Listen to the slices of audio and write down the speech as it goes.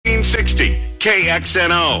1460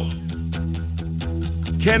 KXNO.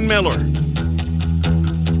 Ken Miller,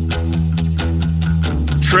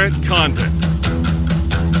 Trent Condon,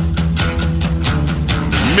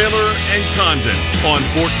 Miller and Condon on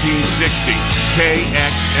 1460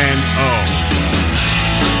 KXNO.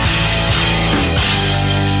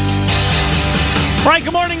 All right,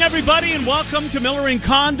 good morning, everybody, and welcome to Miller and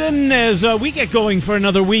Condon as we get going for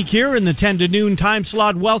another week here in the 10 to noon time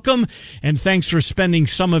slot. Welcome, and thanks for spending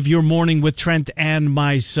some of your morning with Trent and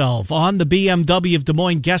myself. On the BMW of Des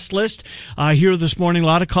Moines guest list here this morning, a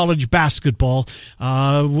lot of college basketball.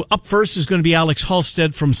 Up first is going to be Alex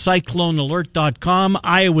Halstead from CycloneAlert.com.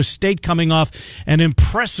 Iowa State coming off an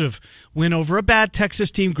impressive win over a bad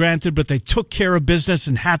Texas team, granted, but they took care of business,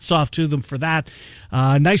 and hats off to them for that.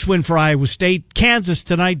 Nice win for Iowa State. Kansas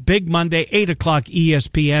tonight, big Monday, 8 o'clock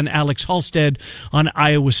ESPN. Alex Halstead on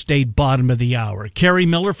Iowa State, bottom of the hour. Kerry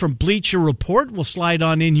Miller from Bleacher Report will slide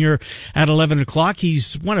on in here at 11 o'clock.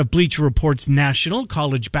 He's one of Bleacher Report's national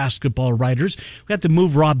college basketball writers. We have to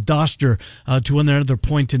move Rob Doster to another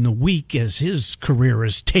point in the week as his career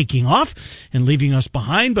is taking off and leaving us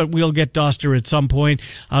behind, but we'll get Doster at some point.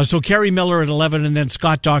 So Kerry Miller at 11, and then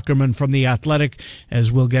Scott Dockerman from The Athletic,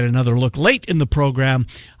 as we'll get another look late in the program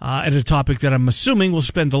at a topic that I'm assuming we'll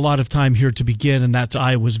spend a lot of time here to begin, and that's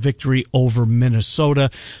Iowa's victory over Minnesota.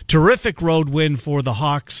 Terrific road win for the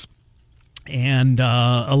Hawks. And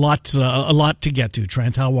a lot to get to.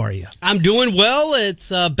 Trent, how are you? I'm doing well. It's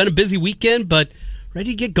been a busy weekend, but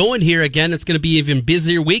ready to get going here again. It's going to be an even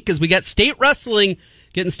busier week as we got state wrestling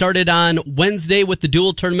getting started on Wednesday with the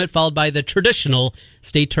dual tournament, followed by the traditional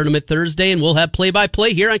state tournament Thursday, and we'll have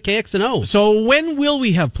play-by-play here on KXNO. So when will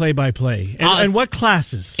we have play-by-play? And what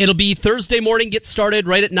classes? It'll be Thursday morning, get started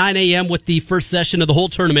right at 9 a.m. with the first session of the whole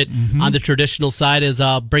tournament. On the traditional side, as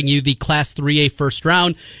I'll bring you the Class 3A first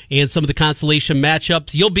round and some of the consolation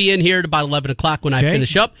matchups. You'll be in here at about 11 o'clock when I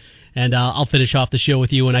finish up. And I'll finish off the show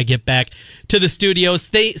with you when I get back to the studios.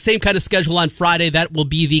 Same kind of schedule on Friday. That will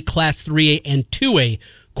be the Class 3A and 2A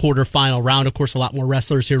quarterfinal round. Of course, a lot more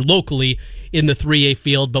wrestlers here locally in the 3A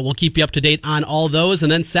field, but we'll keep you up to date on all those. And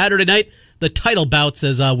then Saturday night, the title bouts,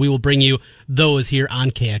 as we will bring you those here on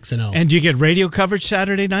KXNO. And do you get radio coverage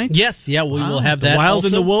Saturday night? Yes, yeah, we will have that. The Wild also.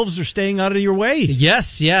 And the Wolves are staying out of your way.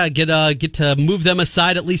 Yes, yeah, get to move them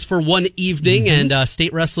aside at least for one evening, and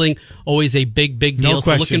state wrestling, always a big deal. No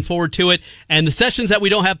so looking forward to it. And the sessions that we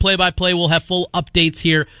don't have play-by-play, we'll have full updates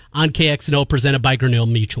here on KXNO, presented by Grinnell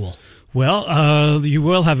Mutual. Well, you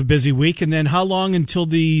will have a busy week, and then how long until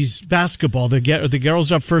these basketball? The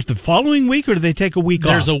girls up first the following week, or do they take a week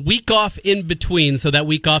off? There's a week off in between, so that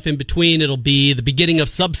week off in between, it'll be the beginning of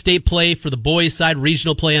sub-state play for the boys' side,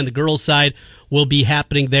 regional play on the girls' side will be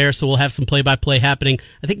happening there, so we'll have some play-by-play happening,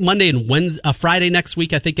 I think Monday and Friday next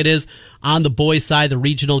week, I think it is, on the boys' side.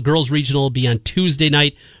 The girls' regional will be on Tuesday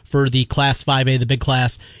night for the Class 5A, the big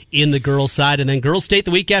class in the girls' side, and then girls' state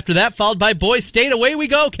the week after that, followed by boys' state. Away we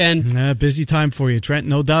go, Ken. Busy time for you, Trent,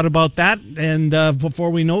 no doubt about that, and before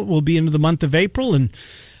we know it, we'll be into the month of April, and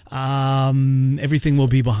everything will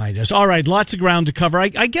be behind us. All right, lots of ground to cover.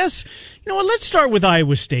 I guess, you know what, let's start with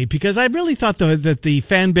Iowa State, because I really thought that the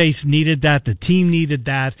fan base needed that, the team needed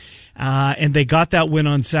that, and they got that win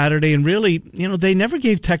on Saturday, and really, you know, they never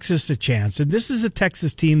gave Texas a chance. And this is a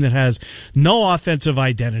Texas team that has no offensive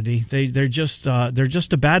identity. They're just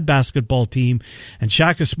a bad basketball team. And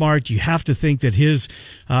Shaka Smart, you have to think that his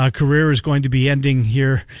career is going to be ending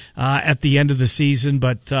here at the end of the season.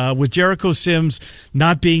 But with Jericho Sims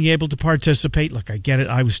not being able to participate, look, I get it.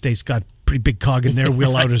 Iowa State's got pretty big cog in their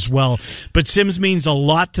wheel out as well. But Sims means a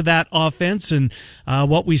lot to that offense, and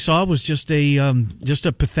what we saw was just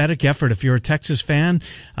a pathetic effort. If you're a Texas fan,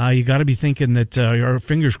 you got to be thinking that, or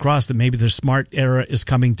fingers crossed, that maybe the Smart era is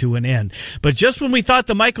coming to an end. But just when we thought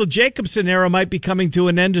the Michael Jacobson era might be coming to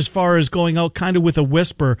an end as far as going out kind of with a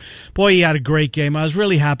whisper, boy, he had a great game. I was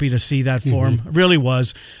really happy to see that for him. Really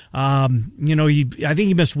was. I think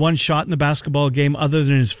he missed one shot in the basketball game other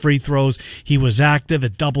than his free throws. He was active, a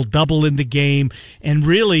double-double in the game, and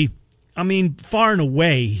really, I mean, far and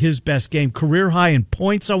away his best game. Career high in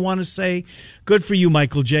points, I want to say. Good for you,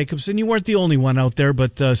 Michael Jacobson. You weren't the only one out there,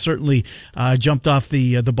 but certainly jumped off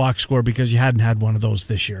the box score because you hadn't had one of those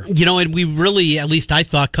this year. You know, and we really, at least I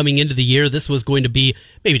thought coming into the year, this was going to be,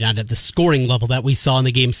 maybe not at the scoring level that we saw in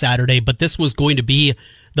the game Saturday, but this was going to be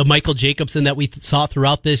the Michael Jacobson that we saw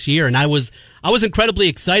throughout this year. And I was incredibly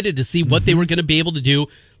excited to see what they were going to be able to do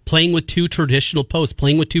playing with two traditional posts,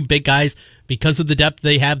 playing with two big guys because of the depth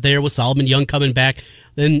they have there with Solomon Young coming back.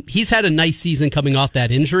 And he's had a nice season coming off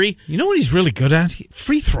that injury. You know what he's really good at?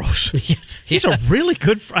 Free throws. Yes. He's a really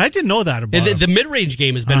good... I didn't know that about him. The mid-range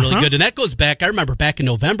game has been really good, and that goes back... I remember back in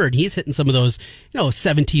November, and he's hitting some of those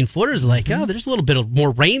 17-footers. Like, there's a little bit of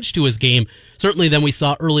more range to his game, certainly than we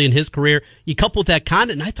saw early in his career. You couple with that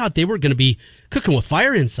Condon, and I thought they were going to be cooking with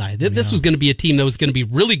fire inside. This was going to be a team that was going to be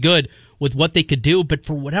really good with what they could do, but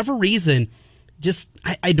for whatever reason, just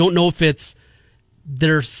I don't know if it's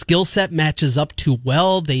their skill set matches up too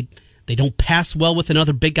well. They don't pass well with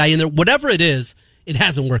another big guy in there. Whatever it is, it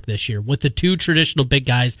hasn't worked this year with the two traditional big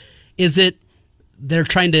guys. Is it they're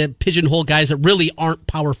trying to pigeonhole guys that really aren't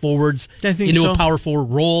power forwards into a power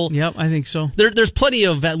forward role? Yep, I think so. There's plenty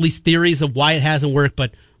of at least theories of why it hasn't worked,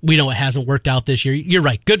 but we know it hasn't worked out this year. You're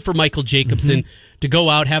right. Good for Michael Jacobson to go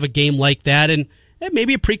out, have a game like that, and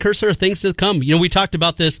maybe a precursor of things to come. We talked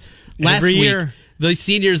about this last week. The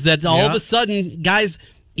seniors that all of a sudden, guys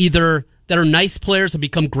either that are nice players have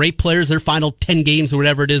become great players their final 10 games or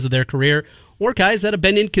whatever it is of their career, or guys that have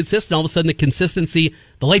been inconsistent. All of a sudden, the consistency,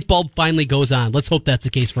 the light bulb finally goes on. Let's hope that's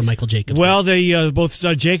the case for Michael Jacobson. Well, they both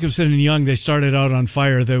Jacobson and Young, they started out on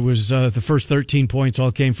fire. There was the first 13 points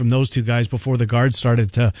all came from those two guys before the guards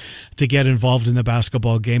started to get involved in the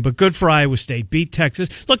basketball game. But good for Iowa State. Beat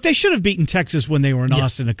Texas. Look, they should have beaten Texas when they were in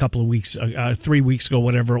Austin a couple of weeks, 3 weeks ago,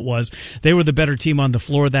 whatever it was. They were the better team on the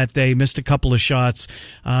floor that day. Missed a couple of shots,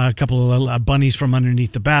 a couple of bunnies from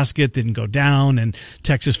underneath the basket, didn't go down, and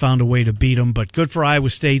Texas found a way to beat them. But good for Iowa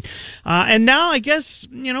State. And now, I guess,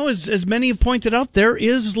 as many have pointed out, there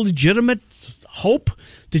is legitimate hope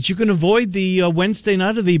that you can avoid the Wednesday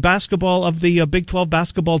night of the Big 12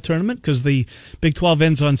 basketball tournament, because the Big 12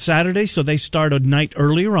 ends on Saturday, so they start a night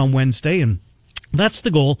earlier on Wednesday, and that's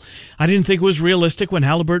the goal. I didn't think it was realistic when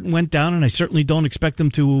Halliburton went down, and I certainly don't expect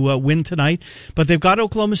them to win tonight. But they've got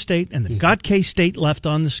Oklahoma State, and they've got K-State left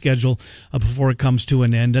on the schedule before it comes to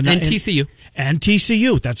an end. And TCU. And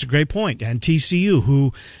TCU. That's a great point. And TCU,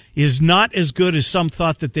 who is not as good as some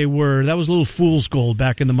thought that they were. That was a little fool's gold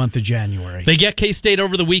back in the month of January. They get K-State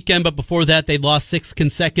over the weekend, but before that, they lost 6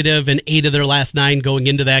 consecutive and 8 of their last 9 going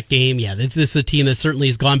into that game. Yeah, this is a team that certainly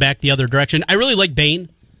has gone back the other direction. I really like Bain.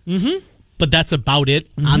 Mm-hmm. But that's about it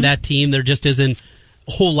on that team. There just isn't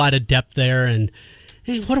a whole lot of depth there. And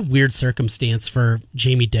what a weird circumstance for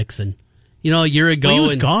Jamie Dixon. A year ago. Well, he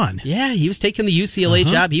was gone. Yeah, he was taking the UCLA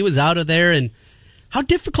job. He was out of there. And how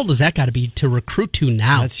difficult has that got to be to recruit to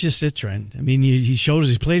now? That's just it, Trent. I mean, he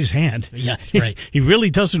played his hand. Yes, right. He really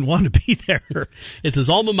doesn't want to be there. It's his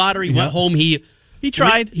alma mater. He went home. He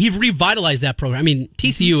tried. He revitalized that program. I mean,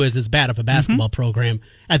 TCU is as bad of a basketball program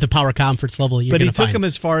at the power conference level. But he took them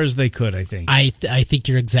as far as they could, I think. I think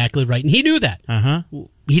you're exactly right. And he knew that.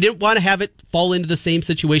 He didn't want to have it fall into the same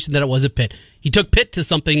situation that it was at Pitt. He took Pitt to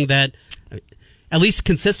something that, at least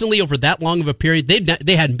consistently over that long of a period,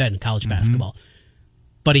 they hadn't been in college basketball.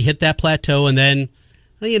 But he hit that plateau, and then,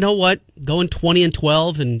 well, you know what? Going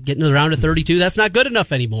 20-12 and getting around to 32, that's not good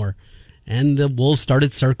enough anymore. And the Wolves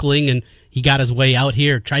started circling, and he got his way out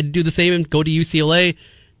here. Tried to do the same and go to UCLA.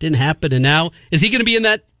 Didn't happen. And now, is he going to be in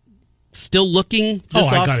that still looking this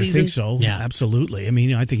offseason? I gotta think so. Yeah, absolutely. I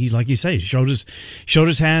mean, I think he's, like you say, showed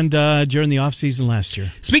his hand during the offseason last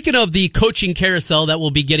year. Speaking of the coaching carousel that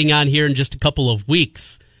we'll be getting on here in just a couple of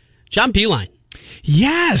weeks, John Beilein.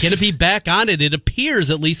 Yes. Going to be back on it, it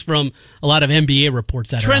appears, at least from a lot of NBA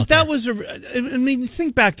reports that Trent, are out there.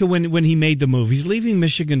 Think back to when he made the move. He's leaving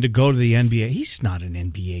Michigan to go to the NBA. He's not an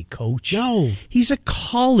NBA coach. No. He's a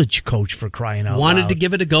college coach, for crying out loud. Wanted to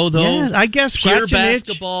give it a go, though. Yeah, I guess. Pure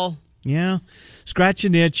basketball. Yeah. Scratch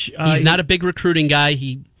an itch. He's not a big recruiting guy.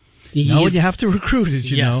 You have to recruit,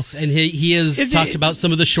 as you know. Yes, and he has talked about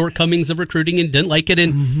some of the shortcomings of recruiting and didn't like it,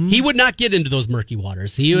 and he would not get into those murky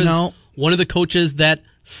waters. He was one of the coaches that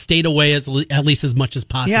stayed away at least as much as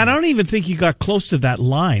possible. Yeah, I don't even think he got close to that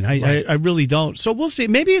line. I really don't. So we'll see.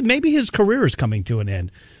 Maybe his career is coming to an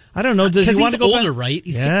end. I don't know. Does he want to go older, back? Right?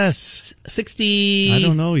 He's yes. 60... I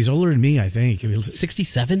don't know. He's older than me, I think.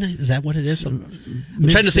 67? Is that what it is? I'm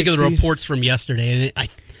trying to think of the reports from yesterday. And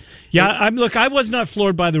I was not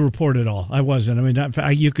floored by the report at all. I wasn't. I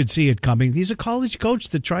mean, you could see it coming. He's a college coach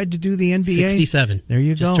that tried to do the NBA. 67. There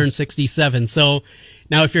you go. Just turned 67. So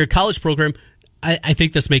now if you're a college program, I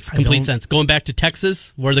think this makes complete sense. Going back to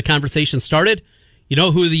Texas, where the conversation started, you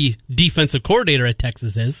know who the defensive coordinator at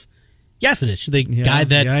Texas is? Yasinich, the guy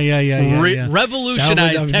that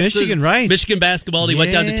revolutionized Texas, Michigan basketball. He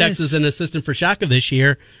went down to Texas and assistant for Shaka this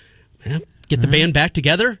year. Get the band back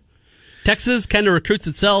together. Texas kind of recruits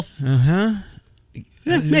itself. Yeah,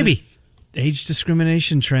 maybe. age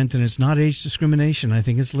discrimination, Trent, and it's not age discrimination. I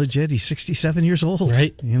think it's legit. He's 67 years old.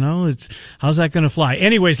 Right. You know, how's that going to fly?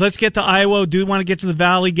 Anyways, let's get to Iowa. Do want to get to the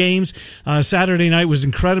Valley games. Saturday night was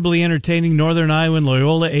incredibly entertaining. Northern Iowa and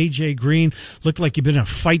Loyola. A.J. Green looked like he'd been in a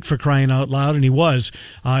fight, for crying out loud, and he was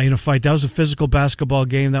in a fight. That was a physical basketball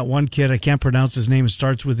game. That one kid, I can't pronounce his name. It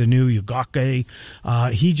starts with a new Ugake.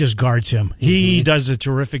 He just guards him. He does a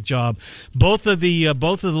terrific job. Both of the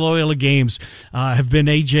Loyola games have been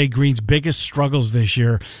A.J. Green's biggest struggles this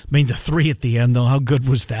year. I mean, the three at the end, though, how good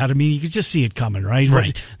was that? I mean, you could just see it coming, right?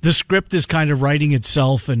 Right. The script is kind of writing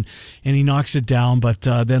itself, and he knocks it down, but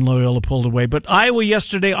then Loyola pulled away. But Iowa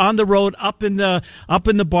yesterday on the road, up in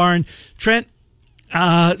the barn. Trent,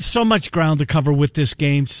 so much ground to cover with this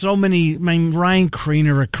game. So many. I mean, Ryan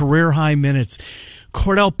Kriener, a career-high minutes.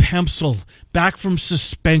 Cordell Pemsel, back from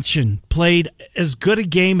suspension, played as good a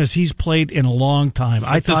game as he's played in a long time.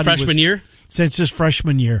 Since his freshman year? Since his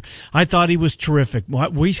freshman year. I thought he was terrific.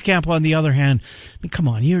 Wieskamp, on the other hand, I mean, come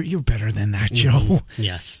on, you're better than that, Joe.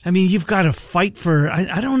 Yes. I mean, you've got to fight for,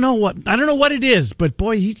 I don't know what it is, but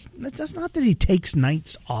boy, that's not that he takes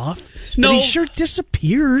nights off. No. But he sure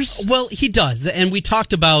disappears. Well, he does. And we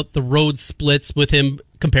talked about the road splits with him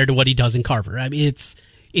compared to what he does in Carver. I mean, it's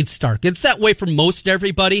stark. It's that way for most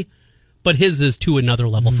everybody, but his is to another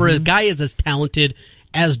level. For a guy as talented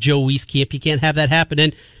as Joe Wieskamp, you can't have that happen.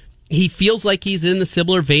 And he feels like he's in the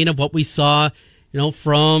similar vein of what we saw,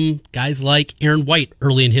 from guys like Aaron White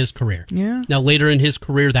early in his career. Yeah. Now, later in his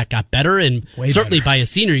career, that got better, and certainly by his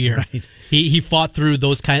senior year, right. he fought through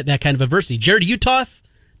that kind of adversity. Jared Utoff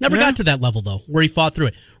never got to that level, though, where he fought through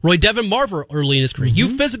it. Roy Devin Marble early in his career. You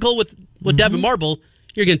physical with Devin Marble,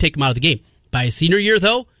 you're going to take him out of the game. By his senior year,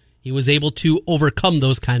 though, he was able to overcome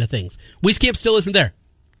those kind of things. Wieskamp still isn't there,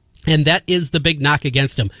 and that is the big knock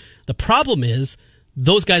against him. The problem is,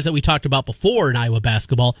 those guys that we talked about before in Iowa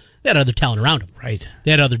basketball, they had other talent around them. Right.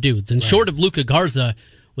 They had other dudes. And short of Luka Garza,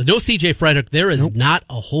 with no C.J. Frederick, there is not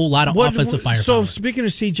a whole lot of offensive firepower. So, speaking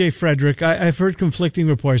of C.J. Frederick, I've heard conflicting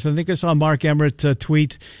reports. I think I saw Mark Emmert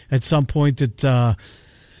tweet at some point that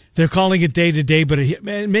they're calling it day-to-day, but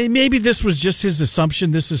maybe this was just his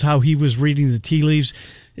assumption. This is how he was reading the tea leaves.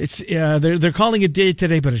 It's they're calling it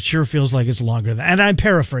day-to-day, but it sure feels like it's longer. And I'm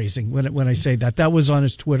paraphrasing when I say that. That was on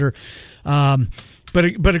his Twitter. But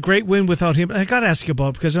a great win without him. I got to ask you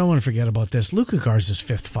about, because I don't want to forget about this, Luka Garza's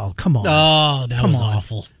fifth foul. Come on. Oh, that was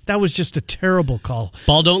awful. That was just a terrible call.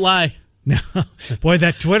 Ball don't lie. Boy,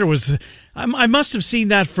 that Twitter was... I must have seen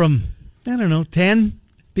that from, 10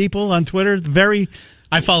 people on Twitter.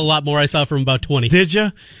 I follow a lot more. I saw from about 20. Did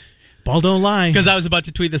you? Ball don't lie. Because I was about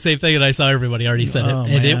to tweet the same thing, and I saw everybody already said it.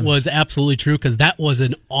 And it was absolutely true, because that was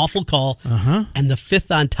an awful call. And the fifth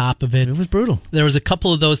on top of it. It was brutal. There was a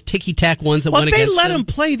couple of those ticky-tack ones that went against them. They let him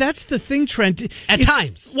play. That's the thing, Trent. At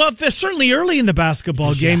times. Well, certainly early in the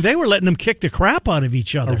basketball game, they were letting them kick the crap out of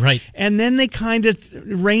each other. Right. And then they kind of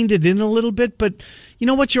reined it in a little bit. But you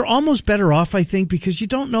know what? You're almost better off, I think, because you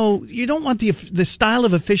don't want the style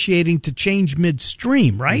of officiating to change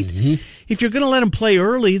midstream, right? If you're going to let them play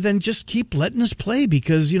early, then just keep letting us play,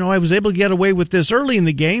 because I was able to get away with this early in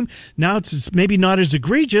the game. Now it's maybe not as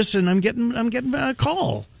egregious, and I'm getting a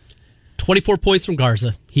call. 24 points from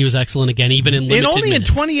Garza. He was excellent again, even in limited only minutes.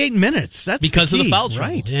 in 28 minutes. That's because the key, of the foul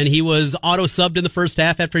trouble. right? And he was auto-subbed in the first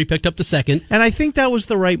half after he picked up the second. And I think that was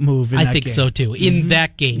the right move. I think so too. In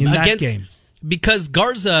that game, game, because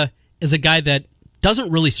Garza is a guy that doesn't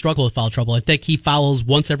really struggle with foul trouble. I think he fouls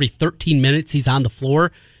once every 13 minutes. He's on the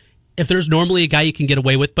floor. If there's normally a guy you can get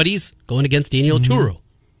away with, but he's going against Daniel Churu,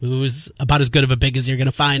 who's about as good of a big as you're going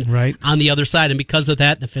to find on the other side. And because of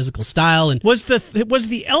that, the physical style. And was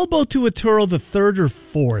the elbow to Aturo the third or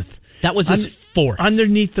fourth? That was his fourth.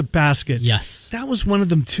 Underneath the basket. Yes. That was one of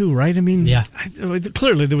them too, right? I mean,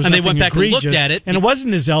 clearly there was and nothing they went back egregious. and looked at it. And it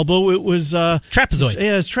wasn't his elbow, it was... trapezoid.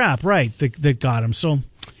 Yeah, it's trap, right, that got him. So...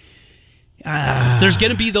 there's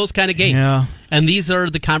going to be those kind of games. Yeah. And these are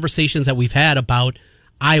the conversations that we've had about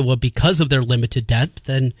Iowa because of their limited depth.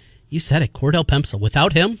 And you said it, Cordell Pemsel.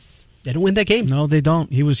 Without him, they don't win that game. No, they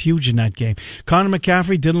don't. He was huge in that game. Connor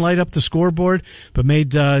McCaffrey didn't light up the scoreboard, but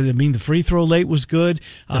made, the free throw late was good.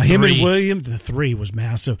 Him and Williams, the three was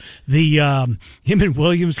massive. Him and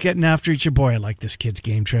Williams getting after each other. Boy, I like this kid's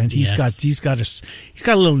game, Trent. He's got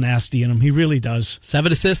a little nasty in him. He really does.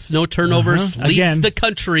 7 assists, no turnovers, leads the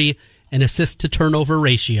country in assist to turnover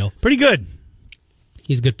ratio. Pretty good.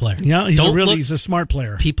 He's a good player. Yeah, he's a smart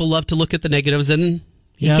player. People love to look at the negatives, and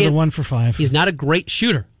the 1 for 5. He's not a great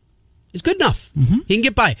shooter. He's good enough. He can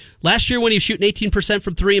get by. Last year when he was shooting 18%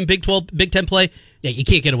 from 3 in Big 10 play, you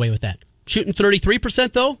can't get away with that. Shooting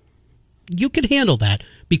 33%, though, you can handle that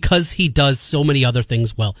because he does so many other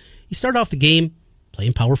things well. He started off the game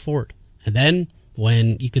playing power forward. And then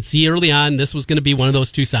when you could see early on this was going to be one of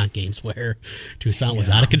those Tucson games where Tucson was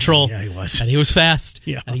out of control. Yeah, he was. And he was fast.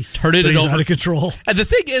 Yeah. And he's turning it over. Out of control. And the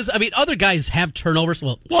thing is, I mean, other guys have turnovers.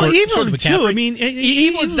 Well, Evelyn, too. I mean,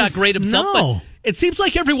 Evelyn's not great himself, but it seems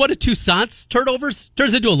like every one of Tucson's turnovers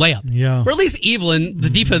turns into a layup. Yeah. Or at least Evelyn, the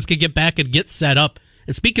defense can get back and get set up.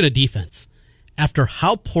 And speaking of defense, after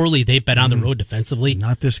how poorly they've been on the road defensively,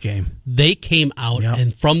 not this game. They came out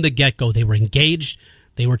and from the get-go, they were engaged.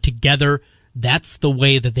 They were together. That's the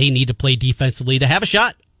way that they need to play defensively to have a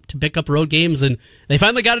shot to pick up road games. And they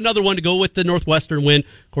finally got another one to go with the Northwestern win.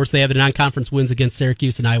 Of course, they have the non-conference wins against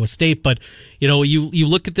Syracuse and Iowa State. But, you know, you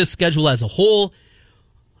look at this schedule as a whole,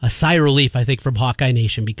 a sigh of relief, I think, from Hawkeye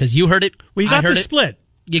Nation, because you heard it. Well, you got the split.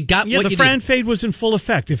 You got what the you Fran needed. Fade was in full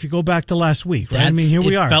effect if you go back to last week, right? I mean, here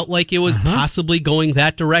we are. It felt like it was possibly going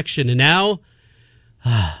that direction. And now,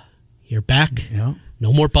 you're back. Yeah.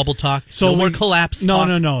 No more bubble talk. No more collapse talk.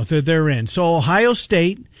 No. They're in. So Ohio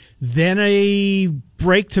State, then a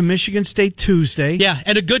break to Michigan State Tuesday. Yeah,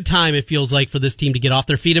 and a good time, it feels like, for this team to get off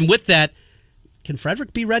their feet. And with that, can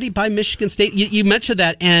Frederick be ready by Michigan State? You mentioned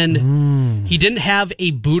that, and he didn't have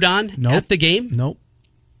a boot on at the game. Nope.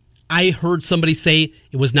 I heard somebody say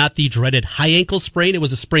it was not the dreaded high ankle sprain. It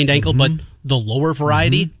was a sprained ankle, but the lower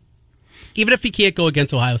variety. Even if he can't go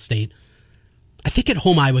against Ohio State, I think at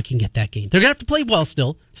home Iowa can get that game. They're going to have to play well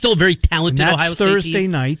still. Still a very talented Ohio State Thursday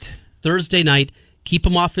team. night. Thursday night. Keep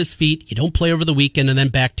him off his feet. You don't play over the weekend, and then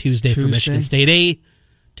back Tuesday for Michigan State. A,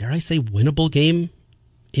 dare I say, winnable game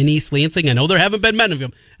in East Lansing. I know there haven't been many of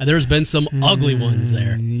them, and there's been some ugly ones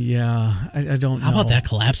there. Yeah, I don't know. How about that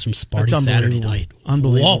collapse from Sparty Saturday night?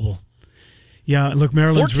 Unbelievable. Whoa. Yeah, look,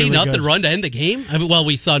 Maryland's 14-0 really good. run to end the game. I mean, well,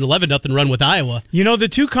 we saw an 11-0 run with Iowa. You know, the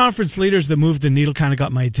two conference leaders that moved the needle kind of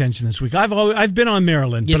got my attention this week. I've been on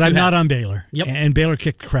Maryland, Yes, but I'm you not have. on Baylor. Yep. And Baylor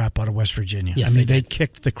kicked the crap out of West Virginia. Yes, I mean, they they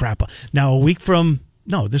kicked the crap out. Now, a week from...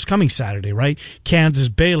 No, this coming Saturday, right? Kansas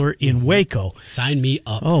Baylor in Waco. Sign me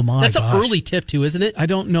up. Oh my! That's gosh. an early tip too, isn't it? I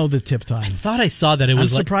don't know the tip time. I thought I saw that it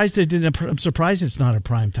was. I'm surprised it didn't. I'm surprised it's not a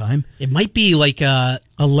prime time. It might be like 11,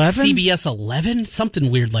 CBS 11, something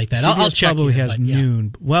weird like that. I'll CBS check. Probably here, has but, yeah.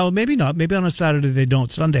 noon. Well, maybe not. Maybe on a Saturday they don't.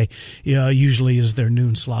 Sunday, usually is their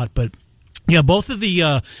noon slot. But yeah, both of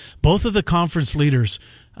the conference leaders.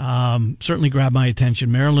 Certainly grabbed my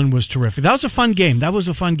attention. Maryland was terrific. That was a fun game.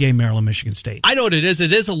 Maryland, Michigan State. I know what it is.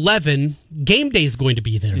 It is 11. Game day is going to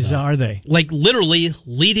be there. Are they? Like literally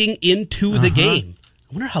leading into the game.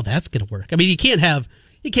 I wonder how that's going to work. I mean, you can't have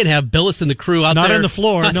Billis and the crew out not there. on the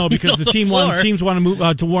floor, no, because the teams want to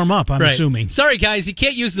move to warm up. I'm assuming. Sorry, guys, you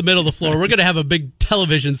can't use the middle of the floor. We're going to have a big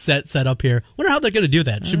television set up here. Wonder how they're going to do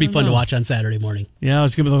that. Should be fun to watch on Saturday morning. Yeah,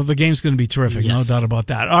 the game's going to be terrific. Yes. No doubt about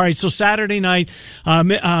that. All right, so Saturday night,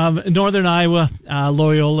 Northern Iowa,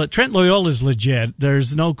 Loyola. Trent Loyola is legit.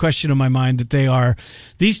 There's no question in my mind that they are.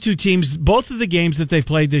 These two teams, both of the games that they've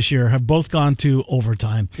played this year have both gone to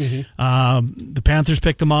overtime. The Panthers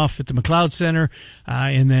picked them off at the McLeod Center,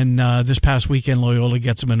 and then this past weekend, Loyola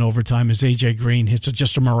gets them in overtime as A.J. Green hits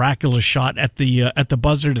just a miraculous shot at the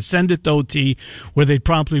buzzer to send it to OT, where they'd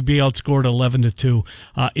promptly be outscored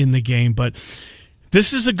 11-2 in the game. But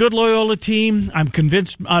this is a good Loyola team. I'm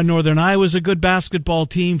convinced Northern Iowa's a good basketball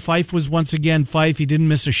team. Fife was once again Fife. He didn't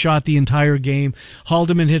miss a shot the entire game.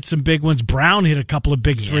 Haldeman hit some big ones. Brown hit a couple of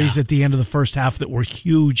big threes at the end of the first half that were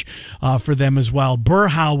huge for them as well.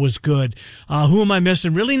 Burhow was good. Who am I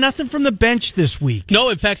missing? Really nothing from the bench this week. No,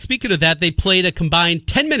 in fact, speaking of that, they played a combined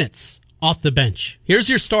 10 minutes off the bench. Here's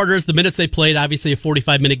your starters, the minutes they played. Obviously a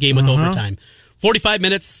 45-minute game with overtime. 45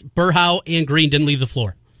 minutes, Burhow and Green didn't leave the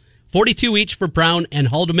floor. 42 each for Brown and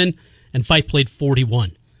Haldeman, and Fife played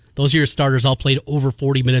 41. Those are your starters, all played over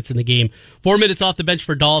 40 minutes in the game. 4 minutes off the bench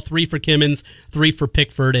for Dahl, 3 for Kimmons, 3 for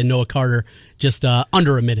Pickford, and Noah Carter, just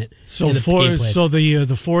under a minute. So the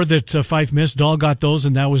 4 that Fife missed, Dahl got those,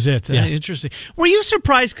 and that was it. Yeah. Interesting. Were you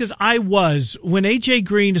surprised? Because I was, when A.J.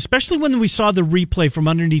 Green, especially when we saw the replay from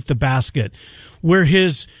underneath the basket, where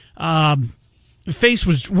his face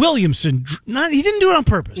was Williamson. He didn't do it on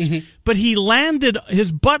purpose, but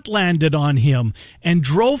his butt landed on him and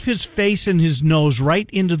drove his face and his nose right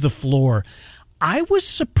into the floor. I was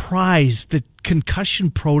surprised that concussion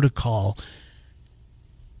protocol.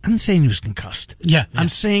 I'm saying he was concussed. Yeah. I'm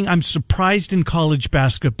saying I'm surprised in college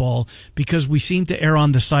basketball because we seem to err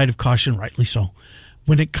on the side of caution, rightly so.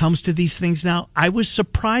 When it comes to these things now, I was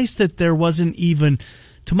surprised that there wasn't even,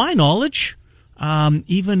 to my knowledge,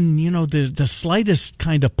 even the slightest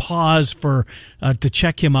kind of pause for to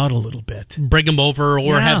check him out a little bit, bring him over,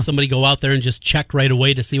 or have somebody go out there and just check right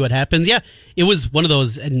away to see what happens. Yeah, it was one of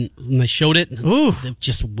those, and when they showed it,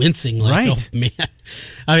 just wincing, like, oh man,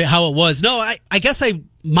 how it was. No, I guess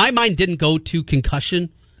my mind didn't go to concussion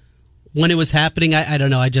when it was happening. I don't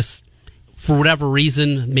know. I just, for whatever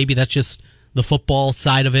reason, maybe that's just the football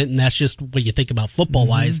side of it, and that's just what you think about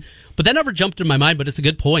football-wise. But that never jumped in my mind, but it's a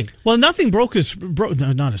good point. Well, nothing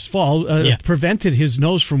not his fall, prevented his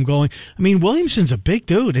nose from going. I mean, Williamson's a big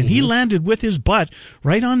dude, and he landed with his butt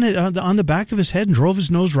right on the back of his head and drove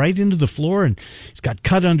his nose right into the floor, and he's got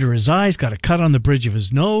cut under his eyes, got a cut on the bridge of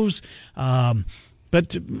his nose.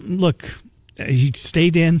 But look, he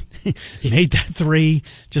stayed in, made that 3,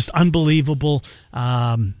 just unbelievable.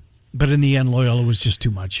 But in the end, Loyola was just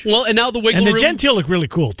too much. Well, and now the Wiggle Room. And the Gentile looked really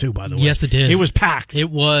cool, too, by the way. Yes, it did. It was packed. It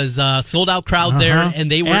was a sold-out crowd there, and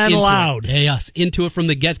they were into loud. it. Yes, into it from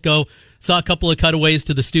the get-go. Saw a couple of cutaways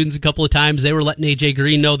to the students a couple of times. They were letting A.J.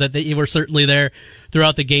 Green know that they were certainly there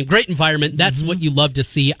throughout the game. Great environment. That's what you love to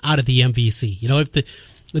see out of the MVC. If the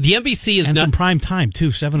MVC is and not... some prime time,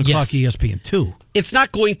 too, 7 o'clock ESPN, too. It's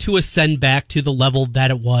not going to ascend back to the level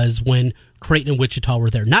that it was when Creighton and Wichita were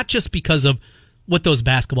there. Not just because of what those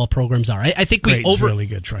basketball programs are. I think really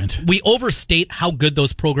good, Trent. We overstate how good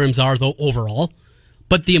those programs are, though, overall.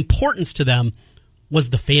 But the importance to them was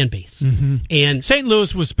the fan base. And St.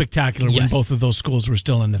 Louis was spectacular when both of those schools were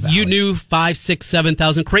still in the Valley. You knew 5,000, 6,000,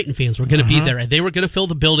 7,000 Creighton fans were going to be there, and they were going to fill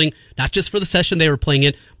the building, not just for the session they were playing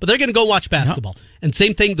in, but they're going to go watch basketball. And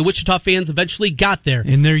same thing, the Wichita fans eventually got there.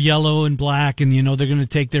 In their yellow and black, and they're going to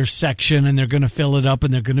take their section, and they're going to fill it up,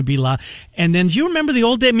 and they're going to be loud. And then, do you remember the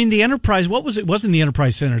old day? I mean, the Enterprise, what was it? It wasn't the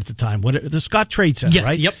Enterprise Center at the time. The Scott Trade Center,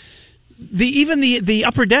 right? Yep. Even the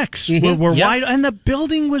upper decks were wide, and the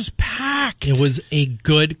building was packed. It was a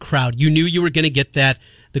good crowd. You knew you were going to get that.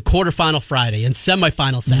 The quarterfinal Friday and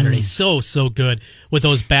semifinal Saturday, so good with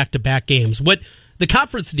those back-to-back games. What the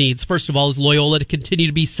conference needs, first of all, is Loyola to continue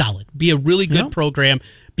to be solid, be a really good program,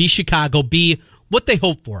 be Chicago, be what they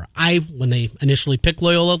hope for. When they initially picked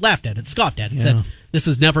Loyola, laughed at it, scoffed at it, said this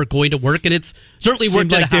is never going to work, and it's certainly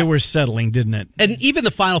worked. Seemed like they were settling, didn't it? And even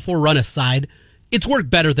the Final Four run aside, it's worked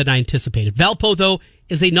better than I anticipated. Valpo, though,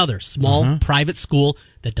 is another small private school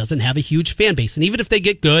that doesn't have a huge fan base. And even if they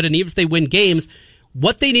get good and even if they win games,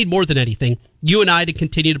 what they need more than anything, you and I to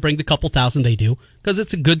continue to bring the couple thousand they do, because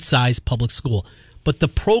it's a good-sized public school. But the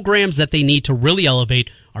programs that they need to really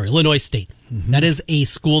elevate are Illinois State. That is a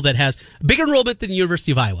school that has bigger enrollment than the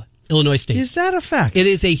University of Iowa, Illinois State. Is that a fact? It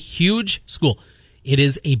is a huge school. It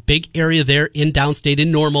is a big area there in downstate,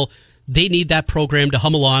 in Normal. They need that program to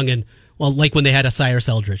hum along and, well, like when they had Cyrus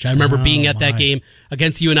Eldridge. I remember being at that game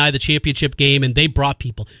against UNI, the championship game, and they brought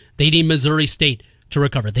people. They need Missouri State to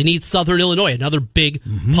recover. They need Southern Illinois, another big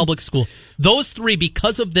public school. Those three,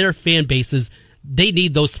 because of their fan bases, they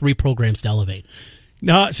need those three programs to elevate.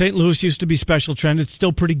 No, St. Louis used to be special, Trent. It's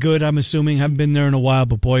still pretty good, I'm assuming. Haven't been there in a while,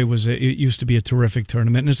 but boy, it used to be a terrific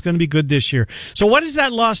tournament, and it's going to be good this year. So what does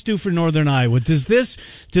that loss do for Northern Iowa? Does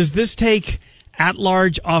this take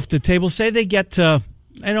at-large off the table? Say they get to...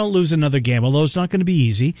 I don't lose another game, although it's not going to be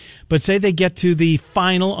easy. But say they get to the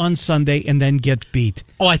final on Sunday and then get beat.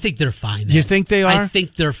 Oh, I think they're fine. You think they are? I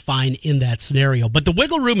think they're fine in that scenario. But the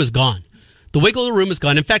wiggle room is gone. The wiggle room is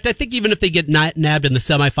gone. In fact, I think even if they get nabbed in the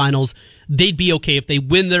semifinals, they'd be okay if they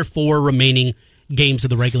win their 4 remaining games of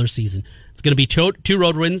the regular season. It's going to be 2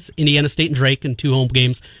 road wins, Indiana State and Drake, and 2 home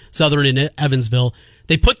games, Southern and Evansville.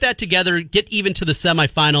 They put that together, get even to the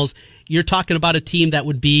semifinals. You're talking about a team that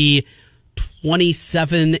would be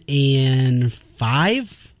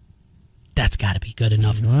 27-5. That's got to be good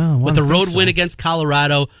enough. Well, with a road win against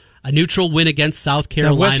Colorado, a neutral win against South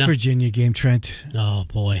Carolina. That West Virginia game, Trent. Oh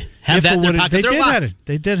boy, have that in their pocket.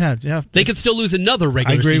 They did have. Yeah, they could still lose another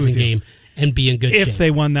regular season game and be in good shape if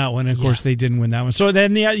they won that one. Of course, they didn't win that one. So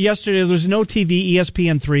then yesterday there was no TV,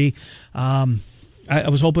 ESPN3. I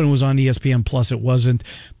was hoping it was on ESPN Plus. It wasn't,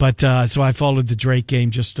 but so I followed the Drake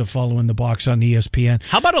game just to follow in the box on ESPN.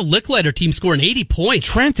 How about a Licklider team scoring 80 points?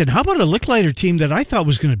 Trenton, how about a Licklider team that I thought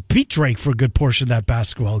was going to beat Drake for a good portion of that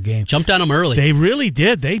basketball game? Jumped on him early. They really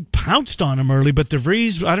did. They pounced on him early, but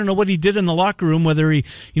DeVries, I don't know what he did in the locker room, whether he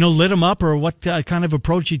lit him up or what kind of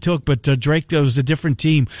approach he took, but Drake was a different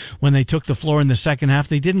team when they took the floor in the second half.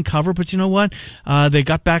 They didn't cover, but you know what? They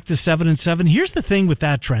got back to 7-7. Here's the thing with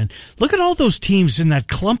that, Trent. Look at all those teams in that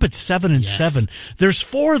clump at 7-7. There's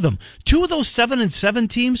 4 of them. 2 of those 7-7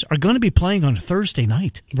 teams are going to be playing on a Thursday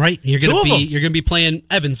night. Right. You're going to be playing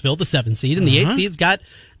Evansville, the 7th seed, and the 8th seed's got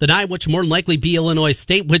the 9, which more than likely be Illinois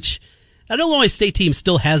State, which that Illinois State team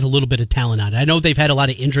still has a little bit of talent on it. I know they've had a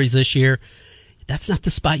lot of injuries this year. that's not the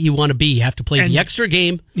spot you want to be. You have to play the extra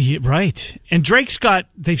game. Yeah, right. And they've got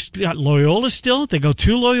Loyola still. They go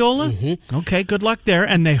to Loyola. Mm-hmm. Okay, good luck there.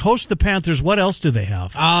 And they host the Panthers. What else do they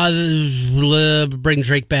have? Bring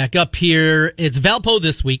Drake back up here. It's Valpo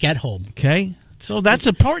this week at home. Okay. So that's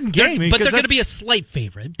an important game. But they're going to be a slight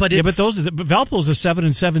favorite. But Valpo's a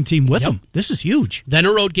 7-7 team with them. This is huge. Then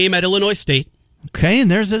a road game at Illinois State. Okay, and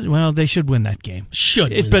they should win that game.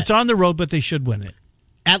 But it's on the road, but they should win it.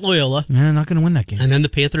 At Loyola. They're not going to win that game. And then the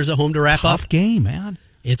Panthers at home to wrap up. Tough game, man.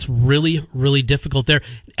 It's really, really difficult there.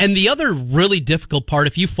 And the other really difficult part,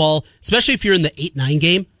 if you fall, especially if you're in the 8-9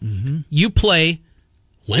 game, you play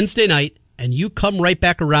Wednesday night, and you come right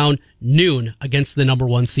back around noon against the number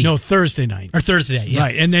 1 seed. No, Thursday night. Or Thursday night, yeah.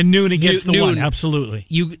 Right, and then noon against the 1, absolutely.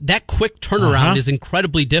 That quick turnaround is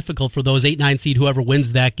incredibly difficult for those 8-9 seed, whoever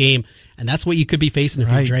wins that game, and that's what you could be facing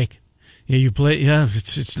if you're Drake. Yeah, you play. Yeah,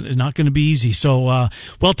 it's not going to be easy. So,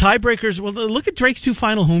 tiebreakers. Well, look at Drake's 2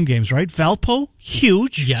 final home games, right? Valpo,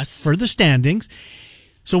 huge, yes, for the standings.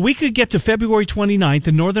 So we could get to February 29th,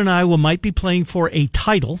 and Northern Iowa might be playing for a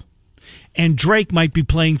title, and Drake might be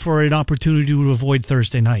playing for an opportunity to avoid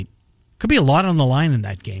Thursday night. Could be a lot on the line in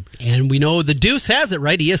that game. And we know the Deuce has it,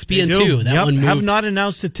 right? ESPN 2. That one moved. Have not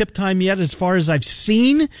announced the tip time yet as far as I've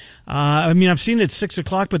seen. I've seen it at 6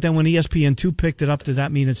 o'clock, but then when ESPN 2 picked it up, did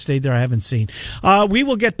that mean it stayed there? I haven't seen. We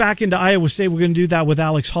will get back into Iowa State. We're going to do that with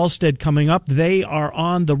Alex Halstead coming up. They are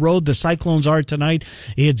on the road. The Cyclones are tonight.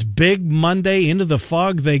 It's Big Monday. Into the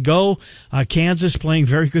fog they go. Kansas playing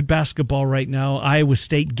very good basketball right now. Iowa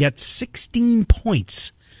State gets 16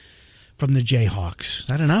 points from the Jayhawks. Is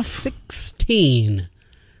that enough? 16.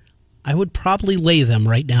 I would probably lay them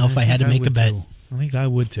right now if I had to make a bet. I think I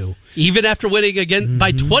would too. Even after winning again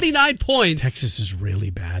by 29 points. Texas is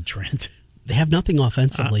really bad, Trent. They have nothing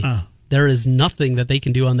offensively. There is nothing that they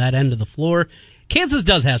can do on that end of the floor. Kansas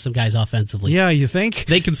does have some guys offensively. Yeah, you think?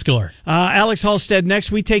 They can score. Alex Halstead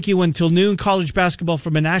next. We take you until noon. College basketball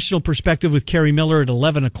from a national perspective with Kerry Miller at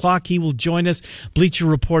 11 o'clock. He will join us. Bleacher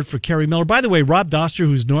Report for Kerry Miller. By the way, Rob Doster,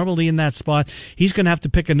 who's normally in that spot, he's going to have to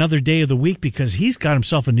pick another day of the week because he's got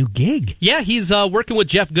himself a new gig. Yeah, he's working with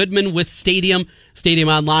Jeff Goodman with Stadium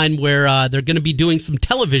Online, where they're going to be doing some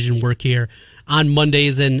television work here on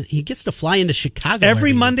Mondays, and he gets to fly into Chicago.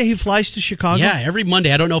 Every Monday he flies to Chicago? Yeah, every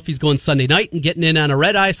Monday. I don't know if he's going Sunday night and getting in on a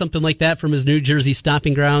red eye, something like that from his New Jersey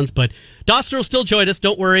stomping grounds, but Doster will still join us,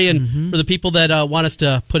 don't worry, and for the people that want us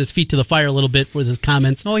to put his feet to the fire a little bit with his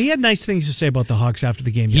comments. Oh, he had nice things to say about the Hawks after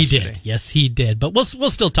the game yesterday. He did, yes, he did, but we'll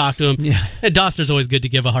still talk to him. Yeah. And Doster's always good to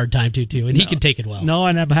give a hard time to, too, and he can take it well. No,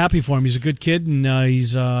 and I'm happy for him. He's a good kid, and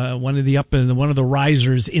he's one of the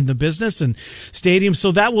risers in the business, and Stadium,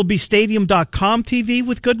 so that will be Stadium.com TV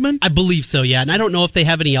with Goodman? I believe so, yeah. And I don't know if they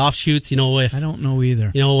have any offshoots, if... I don't know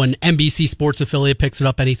either. An NBC Sports affiliate picks it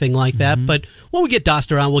up, anything like that. But when we get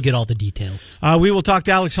Doster on, we'll get all the details. We will talk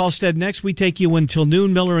to Alex Halstead next. We take you until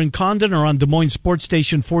noon. Miller and Condon are on Des Moines Sports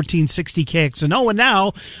Station 1460 KXNO. And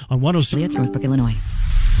now on 106... It's Northbrook, Illinois.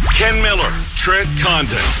 Ken Miller, Trent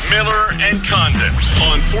Condon, Miller and Condon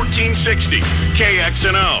on 1460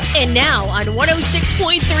 KXNO. And now on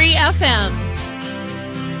 106.3 FM.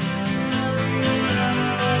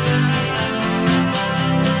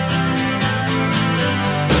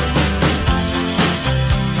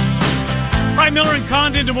 All right, Miller and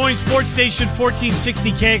Condon, Des Moines Sports Station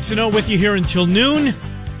 1460 KXNO with you here until noon.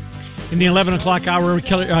 In the 11 o'clock hour,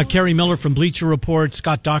 Kerry Miller from Bleacher Report,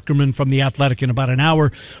 Scott Dockerman from The Athletic in about an hour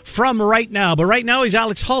from right now. But right now, he's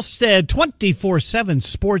Alex Halstead, 24/7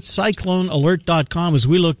 Sports, CycloneAlert.com, as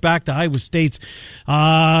we look back to Iowa State's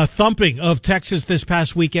thumping of Texas this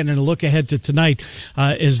past weekend and a look ahead to tonight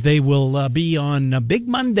as they will be on Big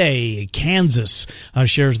Monday. Kansas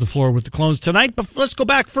shares the floor with the Clones tonight. But let's go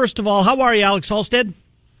back first of all. How are you, Alex Halstead?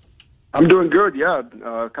 I'm doing good, yeah.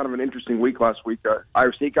 Kind of an interesting week last week.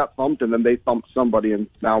 Iowa State got thumped, and then they thumped somebody, and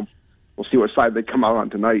now we'll see what side they come out on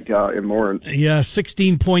tonight in Lawrence. Yeah,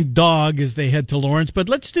 16-point dog as they head to Lawrence. But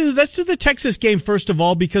let's do the Texas game first of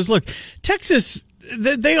all, because, look, Texas...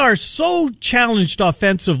 They are so challenged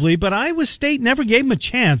offensively, but Iowa State never gave them a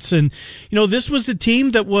chance. And, this was a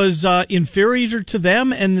team that was inferior to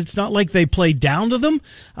them, and it's not like they played down to them.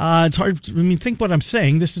 It's hard. Think what I'm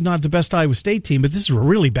saying. This is not the best Iowa State team, but this is a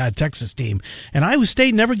really bad Texas team. And Iowa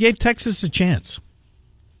State never gave Texas a chance.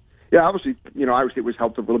 Yeah, obviously, Iowa State was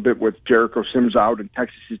helped a little bit with Jericho Sims out, and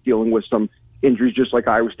Texas is dealing with some injuries, just like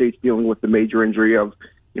Iowa State's dealing with the major injury of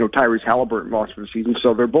Tyrese Halliburton lost for the season.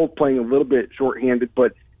 So they're both playing a little bit shorthanded,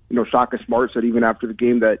 but, Shaka Smart said even after the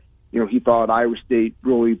game that, he thought Iowa State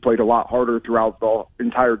really played a lot harder throughout the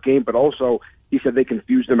entire game, but also he said they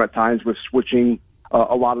confused them at times with switching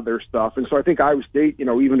a lot of their stuff. And so I think Iowa State,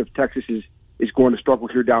 even if Texas is, is going to struggle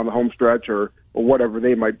here down the home stretch or whatever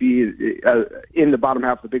they might be in the bottom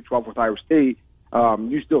half of the Big 12 with Iowa State,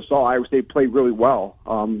 you still saw Iowa State play really well.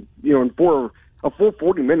 And for a full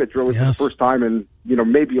 40 minutes, really, for the first time in,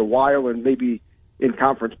 maybe a while and maybe in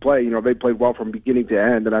conference play, they played well from beginning to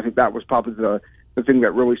end. And I think that was probably the thing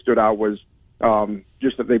that really stood out was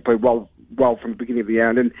just that they played well from the beginning to the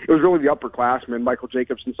end. And it was really the upperclassmen, Michael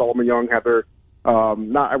Jacobs and Solomon Young, had their,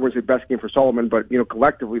 not I would say best game for Solomon, but,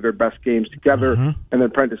 collectively their best games together. Mm-hmm. And then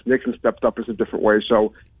Prentice Nixon stepped up in a different way.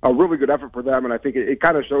 So a really good effort for them. And I think it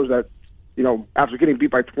kind of shows that, after getting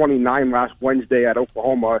beat by 29 last Wednesday at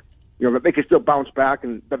Oklahoma, that they can still bounce back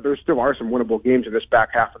and that there still are some winnable games in this back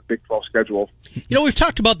half of the Big 12 schedule. We've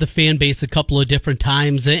talked about the fan base a couple of different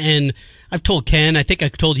times, and I've told Ken, I think I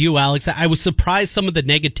told you, Alex, I was surprised some of the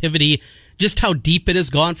negativity, just how deep it has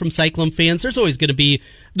gone from Cyclone fans. There's always going to be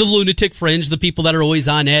the lunatic fringe, the people that are always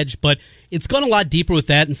on edge, but it's gone a lot deeper with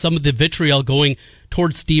that and some of the vitriol going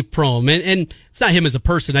towards Steve Prohm. And it's not him as a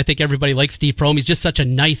person. I think everybody likes Steve Prohm. He's just such a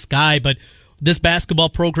nice guy, but this basketball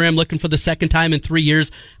program looking for the second time in 3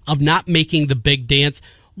 years of not making the big dance.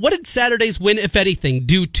 What did Saturday's win, if anything,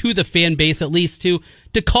 do to the fan base, at least to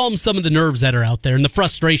calm some of the nerves that are out there and the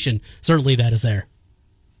frustration, certainly, that is there?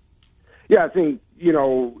 Yeah, I think,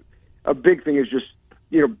 a big thing is just,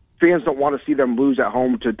 fans don't want to see them lose at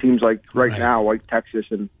home to teams like right now, like Texas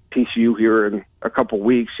and TCU here in a couple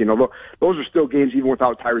weeks. Those are still games even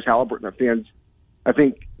without Tyrese Halliburton. The fans, I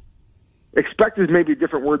think, expect is maybe a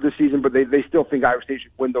different word this season, but they still think Iowa State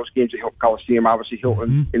should win those games at Hilton Coliseum. Obviously,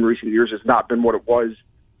 Hilton in recent years has not been what it was,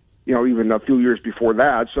 even a few years before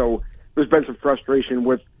that. So there's been some frustration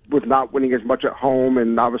with not winning as much at home,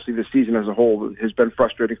 and obviously the season as a whole has been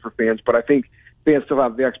frustrating for fans. But I think fans still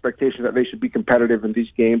have the expectation that they should be competitive in these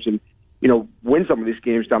games and, win some of these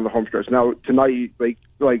games down the home stretch. Now, tonight,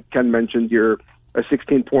 like Ken mentioned, you're a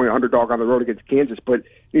 16-point underdog on the road against Kansas. But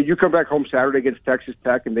you come back home Saturday against Texas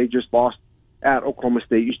Tech, and they just lost at Oklahoma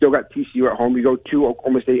State. You still got TCU at home. You go to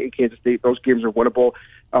Oklahoma State and Kansas State. Those games are winnable.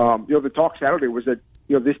 The talk Saturday was that,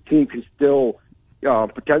 this team can still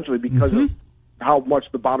potentially, because of how much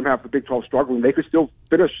the bottom half of the Big 12 is struggling, they could still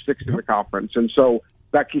finish sixth in the conference. And so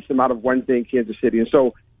that keeps them out of Wednesday in Kansas City. And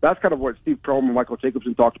so that's kind of what Steve Prohm and Michael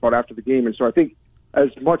Jacobson talked about after the game. And so I think as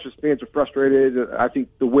much as fans are frustrated, I think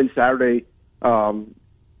the win Saturday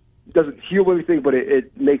doesn't heal anything, but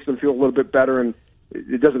it makes them feel a little bit better, and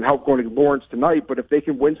it doesn't help going to Lawrence tonight. But if they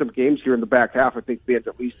can win some games here in the back half, I think fans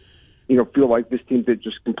at least feel like this team did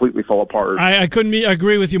just completely fall apart. I couldn't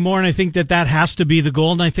agree with you more, and I think that has to be the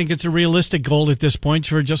goal, and I think it's a realistic goal at this point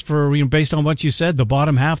for based on what you said. The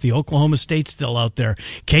bottom half, the Oklahoma State's still out there,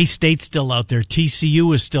 K-State's still out there,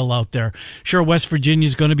 TCU is still out there. Sure, West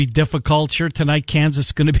Virginia's going to be difficult. Sure, tonight Kansas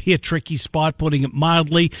is going to be a tricky spot, putting it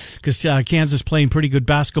mildly, because Kansas playing pretty good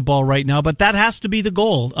basketball right now. But that has to be the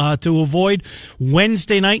goal, to avoid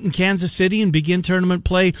Wednesday night in Kansas City and begin tournament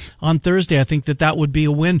play on Thursday. I think that would be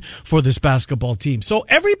a win for this basketball team. So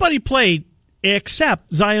everybody played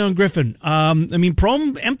except Zion Griffin.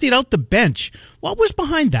 Prohm emptied out the bench. What was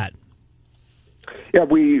behind that? Yeah,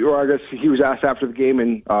 I guess he was asked after the game,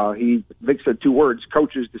 and he said two words: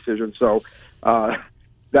 coach's decision. So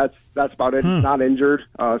that's about it. He's not injured,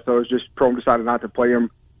 so it's just Prohm decided not to play him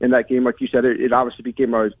in that game. Like you said, it obviously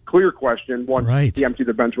became a clear question once he emptied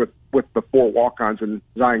the bench with the four walk-ons, and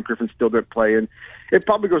Zion Griffin still didn't play. And it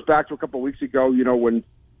probably goes back to a couple of weeks ago, when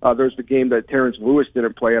there's the game that Terrence Lewis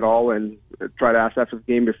didn't play at all, and tried to ask after the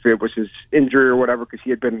game if it was his injury or whatever, because he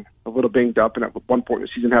had been a little banged up and at one point in the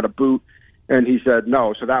season had a boot, and he said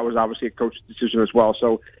no. So that was obviously a coach's decision as well.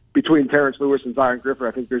 So between Terrence Lewis and Zion Griffin,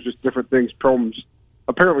 I think there's just different things Prohm's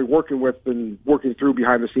apparently working with and working through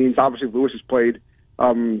behind the scenes. Obviously, Lewis has played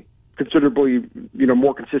considerably,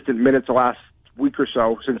 more consistent minutes the last week or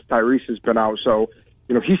so since Tyrese has been out. So,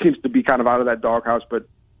 he seems to be kind of out of that doghouse, but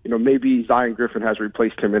maybe Zion Griffin has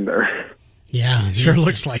replaced him in there. Yeah, sure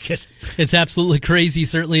looks like it. It's absolutely crazy,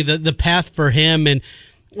 certainly, the path for him. And,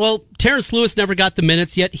 Terrence Lewis never got the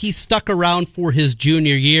minutes yet. He stuck around for his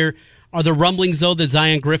junior year. Are the rumblings, though, that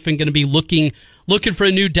Zion Griffin going to be looking for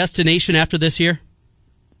a new destination after this year?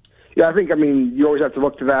 Yeah, I think, you always have to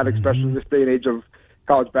look to that, especially in this day and age of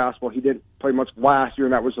college basketball. He didn't play much last year,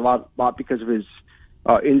 and that was a lot because of his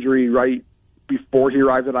injury right before he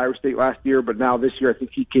arrived at Iowa State last year. But now this year, I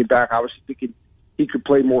think he came back obviously thinking he could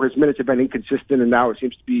play more. His minutes have been inconsistent, and now it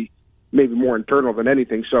seems to be maybe more internal than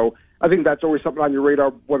anything. So I think that's always something on your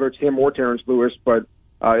radar, whether it's him or Terrence Lewis. But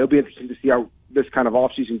it'll be interesting to see how this kind of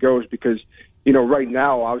offseason goes, because, right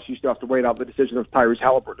now, obviously you still have to wait out the decision of Tyrese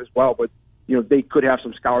Halliburton as well. But, they could have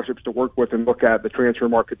some scholarships to work with and look at the transfer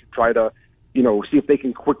market to try to see if they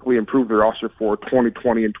can quickly improve their roster for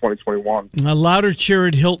 2020 and 2021. A louder cheer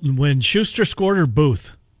at Hilton when Schuster scored or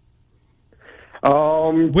Booth?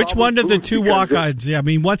 Which one of the two walk-ons? Yeah, I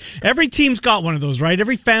mean, every team's got one of those, right?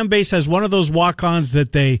 Every fan base has one of those walk-ons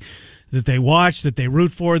that they watch, that they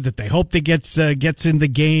root for, that they hope that gets in the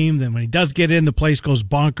game. Then when he does get in, the place goes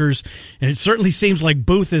bonkers. And it certainly seems like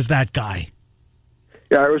Booth is that guy.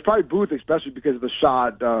 Yeah, it was probably Booth, especially because of the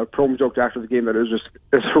shot. Prohm joked after the game that it was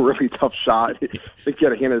a really tough shot. I think he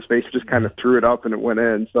had a hand in his face, just kind of threw it up, and it went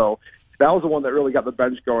in. So that was the one that really got the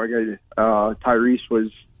bench going. Tyrese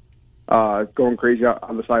was going crazy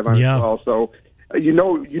on the sideline as well. So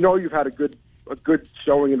you've had a good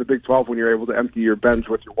showing in the Big 12 when you're able to empty your bench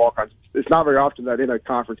with your walk-ons. It's not very often that in a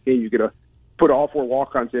conference game you get to put all 4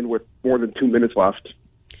 walk-ons in with more than 2 minutes left.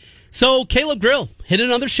 So Caleb Grill hit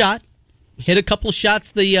another shot. Hit a couple of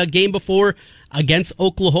shots the game before against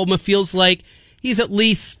Oklahoma. Feels like he's at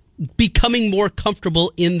least becoming more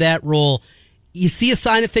comfortable in that role. You see a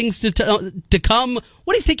sign of things to come.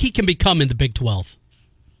 What do you think he can become in the Big 12?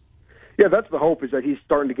 Yeah, that's the hope, is that he's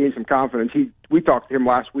starting to gain some confidence. We talked to him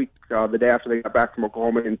last week, the day after they got back from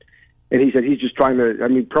Oklahoma, and he said he's just trying to. I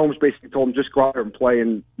mean, Prohm's basically told him just go out there and play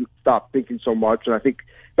and stop thinking so much. And I think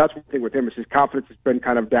that's one thing with him is his confidence has been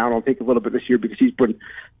kind of down, I think, a little bit this year because he's been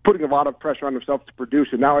putting a lot of pressure on himself to produce.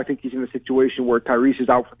 And now I think he's in a situation where Tyrese is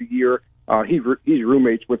out for the year. He's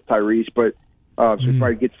roommates with Tyrese, but so try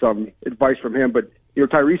to get some advice from him. But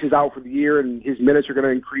Tyrese is out for the year, and his minutes are going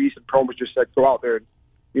to increase. And Prohm has just said go out there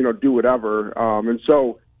and do whatever. And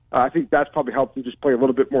so I think that's probably helped him just play a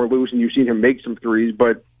little bit more loose. And you've seen him make some threes,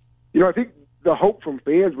 but I think the hope from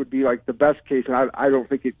fans would be like the best case, and I don't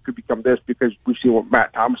think it could become this because we've seen what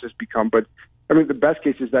Matt Thomas has become. But I mean, the best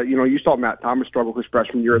case is that you saw Matt Thomas struggle his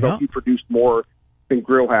freshman year, though he produced more than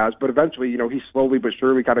Grill has. But eventually, he slowly but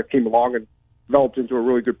surely kind of came along and developed into a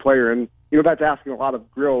really good player. And that's asking a lot of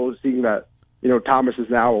Grill, seeing that Thomas is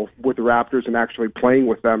now with the Raptors and actually playing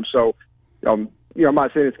with them. So I'm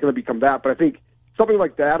not saying it's going to become that, but I think something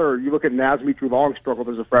like that, or you look at Nazmi Long struggled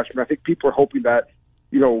as a freshman. I think people are hoping that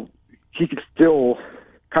he could still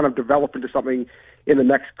kind of develop into something in the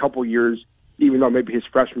next couple years, even though maybe his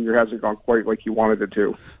freshman year hasn't gone quite like he wanted it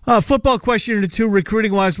to. Football question or two,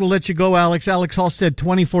 recruiting-wise, we'll let you go, Alex. Alex Halstead,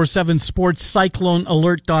 24/7 Sports,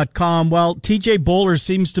 CycloneAlert.com. Well, TJ Bowler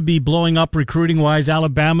seems to be blowing up recruiting-wise.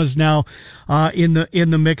 Alabama's now in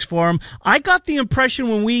the mix for him. I got the impression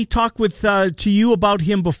when we talked to you about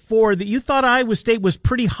him before that you thought Iowa State was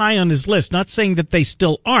pretty high on his list. Not saying that they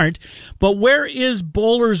still aren't, but where is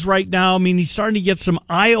Bowler's right now? I mean, he's starting to get some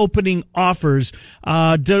eye-opening offers.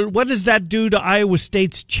 What does that do to Iowa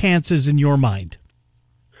State's chances in your mind?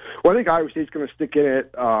 Well, I think Iowa State's going to stick in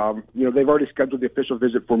it. They've already scheduled the official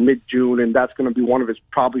visit for mid-June, and that's going to be one of his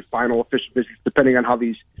probably final official visits, depending on how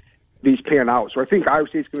these pan out. So I think Iowa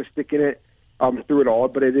State's going to stick in it through it all,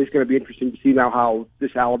 but it is going to be interesting to see now how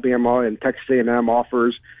this Alabama and Texas A&M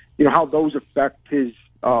offers, how those affect his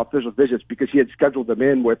official visits, because he had scheduled them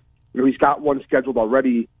in with, he's got one scheduled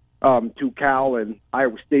already to Cal and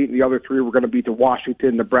Iowa State, and the other 3 were going to be to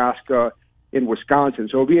Washington, Nebraska, in Wisconsin.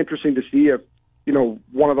 So it'll be interesting to see if,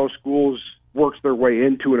 one of those schools works their way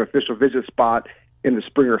into an official visit spot in the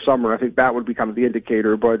spring or summer. I think that would be kind of the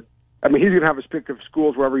indicator. But, I mean, he's going to have his pick of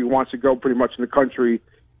schools wherever he wants to go pretty much in the country,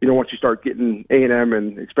 once you start getting A&M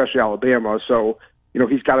and especially Alabama. So,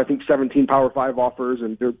 he's got, I think, 17 Power 5 offers,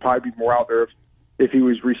 and there'd probably be more out there if he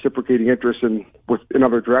was reciprocating interest in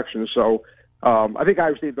other directions. So I think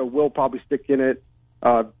Iowa State, though, will probably stick in it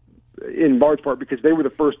in large part because they were the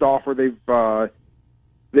first offer.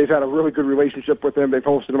 They've had a really good relationship with him. They've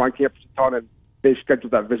hosted him on campus a ton, and they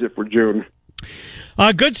scheduled that visit for June.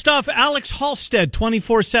 Good stuff. Alex Halstead,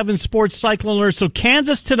 24/7 Sports, Cyclone Alert. So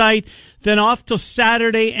Kansas tonight, then off till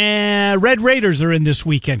Saturday, and Red Raiders are in this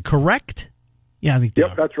weekend, correct? Yeah, I think they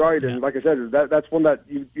are. That's right. Yeah. And like I said, that's one that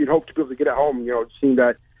you'd hope to be able to get at home. Seeing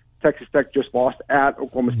that Texas Tech just lost at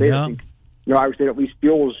Oklahoma State, I think Iowa State at least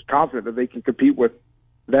feels confident that they can compete with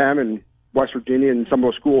them and West Virginia and some of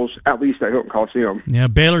those schools, at least at Hilton Coliseum. Yeah,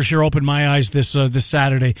 Baylor sure opened my eyes this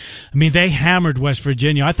Saturday. I mean, they hammered West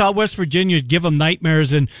Virginia. I thought West Virginia would give them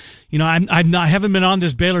nightmares, and I haven't been on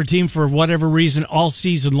this Baylor team for whatever reason all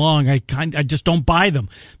season long. I just don't buy them.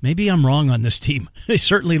 Maybe I'm wrong on this team. They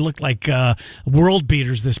certainly looked like world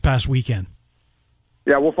beaters this past weekend.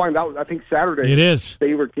 Yeah, we'll find out. I think Saturday it is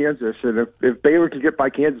Baylor, Kansas, and if Baylor can get by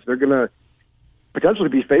Kansas, they're going to potentially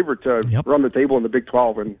be favored to run the table in the Big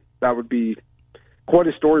 12, and that would be quite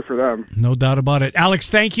a story for them. No doubt about it. Alex,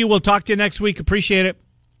 thank you. We'll talk to you next week. Appreciate it.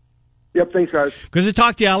 Yep, thanks, guys. Good to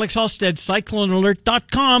talk to you, Alex Halstead,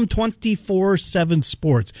 CycloneAlert.com, 24/7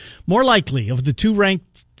 Sports. More likely, of the 2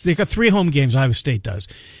 ranked they got 3 home games. Iowa State does.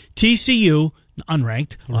 TCU,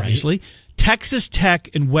 unranked, obviously. Right. Texas Tech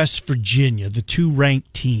and West Virginia, the 2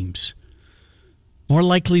 ranked teams. More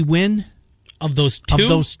likely win of those 2. Of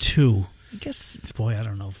those 2, I guess. Boy, I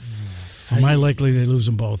don't know. Am I likely they lose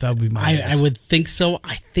them both? That would be my guess. I would think so.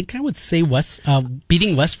 I think I would say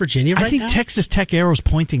beating West Virginia right now. I think Texas Tech arrow's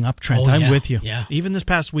pointing up, Trent. I'm with you. Yeah. Even this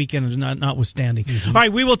past weekend, notwithstanding. All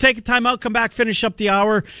right, we will take a time out, come back, finish up the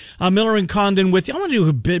hour. Miller and Condon with you. I want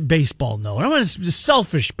to do a baseball note. I want a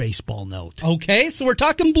selfish baseball note. Okay, so we're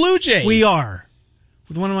talking Blue Jays. We are.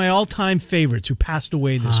 With one of my all-time favorites who passed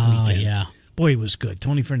away this weekend. Yeah. Boy, he was good.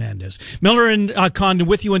 Tony Fernandez. Miller and Condon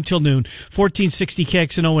with you until noon. 1460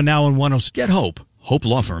 KXNO and now on 106. Get Hope.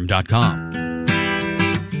 HopeLawFirm.com.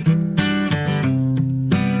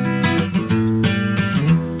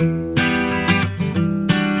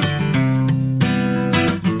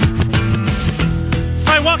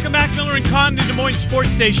 Hi, welcome back. Miller and Condon, Des Moines Sports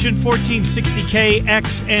Station, 1460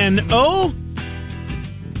 KXNO.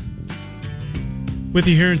 With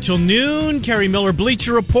you here until noon. Kerry Miller,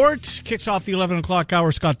 Bleacher Report. Kicks off the 11 o'clock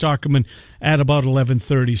hour. Scott Dockerman at about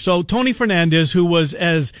 11:30. So Tony Fernandez, who was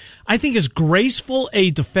as graceful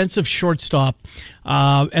a defensive shortstop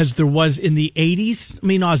as there was in the 80s. I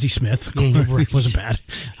mean, Ozzie Smith wasn't bad.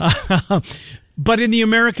 But in the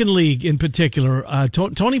American League in particular,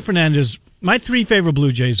 Tony Fernandez, my 3 favorite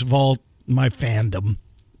Blue Jays of all my fandom,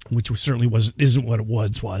 which certainly isn't what it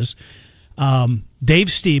was. Dave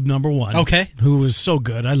Stieb, number 1. Okay. Who was so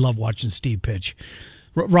good. I love watching Steve pitch.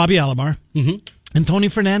 Robbie Alomar. Mm-hmm. And Tony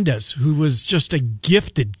Fernandez, who was just a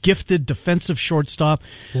gifted defensive shortstop.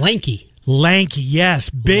 Lanky, yes.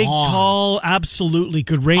 Big, tall, absolutely.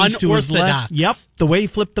 Could range to his left. Yep. The way he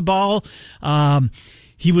flipped the ball.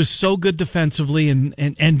 He was so good defensively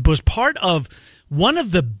and was part of one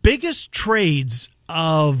of the biggest trades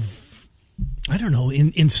of, I don't know,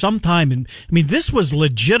 in some time. And I mean, this was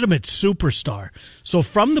legitimate superstar. So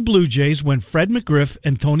from the Blue Jays went Fred McGriff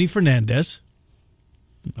and Tony Fernandez.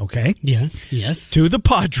 Okay. Yes. To the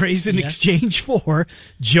Padres in exchange for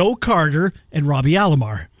Joe Carter and Robbie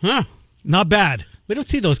Alomar. Huh. Not bad. We don't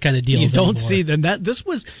see those kind of deals. You don't anymore. see them. This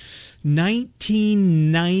was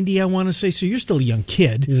 1990, I want to say. So you're still a young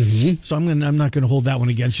kid. Mm-hmm. So I'm not going to hold that one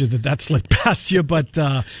against you that slipped past you. But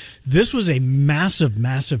this was a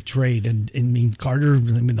massive trade. And I mean, Carter,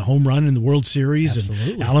 the home run in the World Series.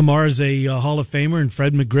 Absolutely. And Alomar is a Hall of Famer, and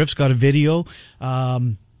Fred McGriff's got a video.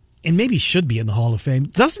 And maybe should be in the Hall of Fame.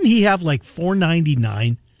 Doesn't he have like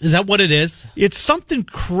 499? Is that what it is? It's something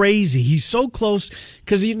crazy. He's so close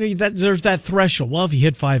because there's that threshold. Well, if you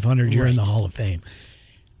hit 500, you're in the Hall of Fame.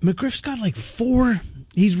 McGriff's got like 4.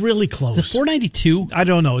 He's really close. Is it 492? I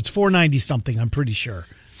don't know. It's 490 something. I'm pretty sure.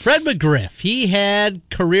 Fred McGriff. He had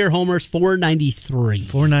career homers 493.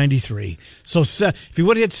 493. So if he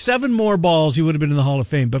would have hit 7 more balls, he would have been in the Hall of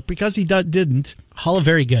Fame. But because he didn't, Hall of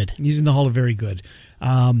Very Good. He's in the Hall of Very Good.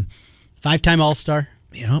 5-time All-Star.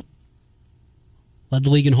 Yeah. Led the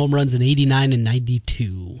league in home runs in 89 and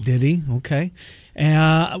 92. Did he? Okay.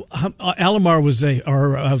 Alomar was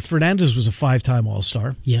Fernandez was a 5-time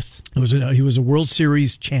All-Star. Yes. He was a World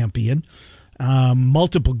Series champion.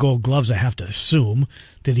 Multiple Gold Gloves, I have to assume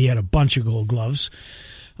that he had a bunch of Gold Gloves.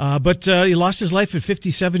 But he lost his life at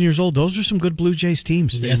 57 years old. Those are some good Blue Jays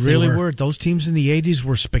teams. They really were. Those teams in the 80s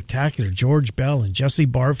were spectacular. George Bell and Jesse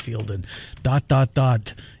Barfield and ...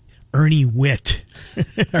 Ernie Witt.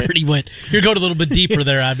 Ernie Witt. You're going a little bit deeper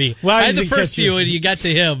there, Abby. Well, I had the first few and you got to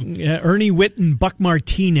him. Ernie Witt and Buck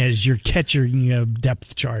Martinez, your catching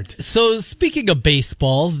depth chart. So speaking of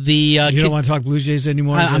baseball, you don't want to talk Blue Jays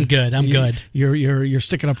anymore? I'm good. I'm good. You're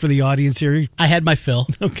sticking up for the audience here? I had my fill.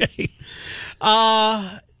 Okay.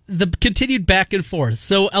 The continued back and forth.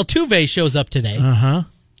 So Altuve shows up today.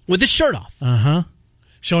 With his shirt off.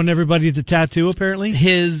 Showing everybody the tattoo, apparently?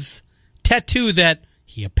 His tattoo that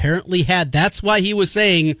he apparently had. That's why he was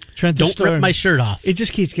saying, don't rip my shirt off. It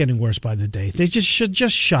just keeps getting worse by the day. They should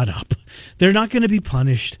just shut up. They're not going to be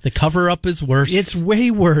punished. The cover-up is worse. It's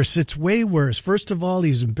way worse. It's way worse. First of all,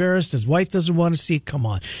 he's embarrassed. His wife doesn't want to see it. Come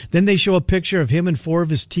on. Then they show a picture of him and 4 of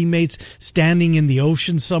his teammates standing in the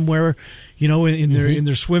ocean somewhere, in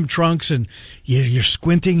their swim trunks, and you're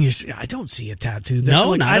squinting. I don't see a tattoo.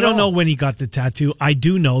 I don't know when he got the tattoo. I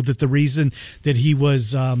do know that the reason that he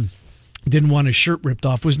was... didn't want his shirt ripped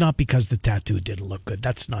off was not because the tattoo didn't look good.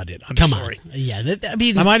 That's not it. I'm sorry. On. Yeah,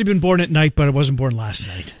 I might have been born at night, but I wasn't born last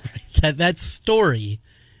night. that story,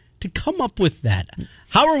 to come up with that.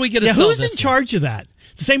 How are we going to sell this? Who's in charge of that?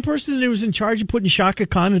 The same person that was in charge of putting Shaka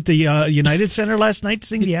Khan at the United Center last night to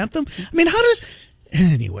sing the anthem? I mean, how does...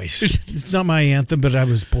 Anyways, it's not my anthem, but I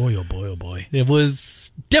was, boy, oh boy, oh boy. It was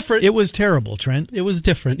different. It was terrible, Trent. It was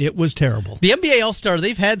different. It was terrible. The NBA All-Star,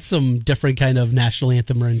 they've had some different kind of national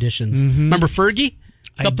anthem renditions. Remember Fergie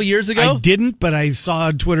a couple years ago? I didn't, but I saw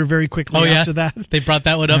on Twitter very quickly after that. They brought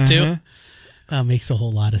that one up too. Makes a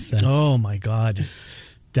whole lot of sense. Oh my God.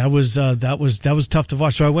 That was tough to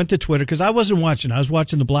watch. So I went to Twitter because I wasn't watching. I was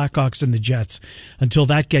watching the Blackhawks and the Jets until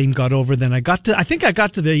that game got over. Then I think I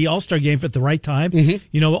got to the All-Star game at the right time.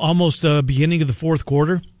 Almost beginning of the fourth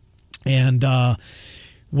quarter. And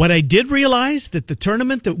what I did realize that the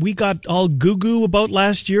tournament that we got all goo about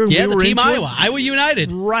last year, the Team Iowa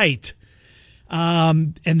United, right?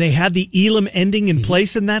 And they had the Elam ending in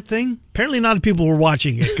place in that thing. Apparently, not a lot of people were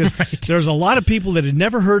watching it because there's a lot of people that had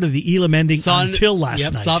never heard of the Elam ending until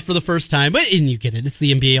last night. Saw it for the first time. But and you get it. It's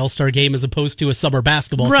the NBA All-Star Game as opposed to a summer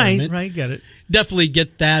basketball tournament. Right, get it. Definitely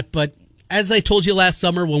get that. But as I told you last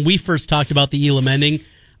summer when we first talked about the Elam ending,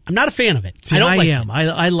 I'm not a fan of it. See,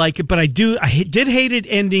 I like it, but I did hate it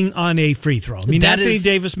ending on a free throw. I mean, Anthony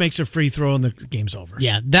Davis makes a free throw and the game's over.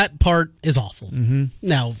 Yeah, that part is awful.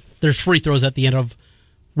 Now, there's free throws at the end of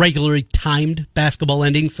regularly timed basketball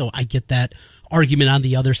endings, so I get that argument on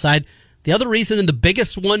the other side. The other reason, and the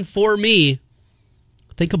biggest one for me,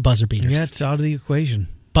 think of buzzer beaters. Yeah, it's out of the equation.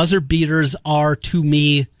 Buzzer beaters are, to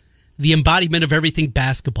me, the embodiment of everything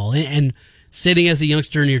basketball. And sitting as a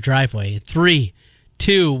youngster in your driveway, 3,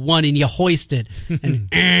 2, 1, and you hoist it,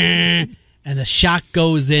 and the shot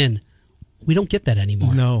goes in. We don't get that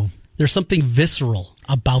anymore. No. There's something visceral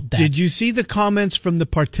about that. Did you see the comments from the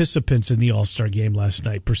participants in the All-Star game last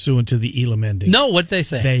night pursuant to the Elam ending? No, what did they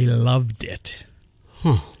say? They loved it.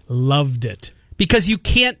 Loved it. Because you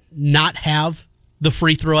can't not have the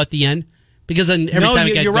free throw at the end. Because then every time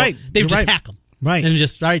it you're right. They would just hack them. Right. And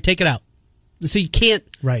just, all right, take it out. So you can't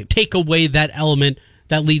take away that element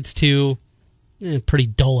that leads to a pretty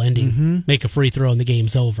dull ending. Make a free throw and the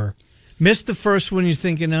game's over. Missed the first one, you're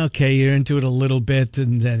thinking, okay, you're into it a little bit,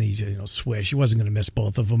 and then he swish. He wasn't going to miss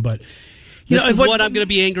both of them, but this is what I'm going to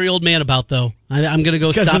be angry old man about, though. I'm going to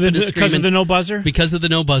go stop it and scream. Because of the no buzzer? Because of the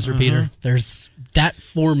no buzzer, Peter. There's that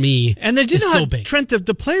for me. And they didn't is so big. Trent,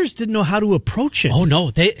 the players didn't know how to approach it. Oh,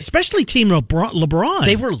 no. Especially Team LeBron.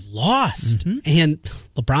 They were lost. And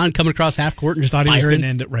LeBron coming across half court and just thought firing. He was going to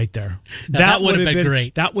end it right there. That would have been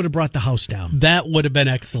great. That would have brought the house down. That would have been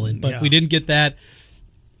excellent. But if we didn't get that,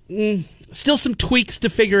 still some tweaks to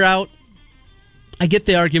figure out. I get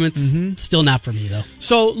the arguments. Still not for me, though.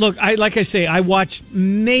 So, look, I watched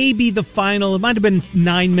maybe the final. It might have been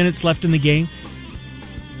 9 minutes left in the game.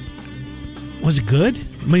 Was it good?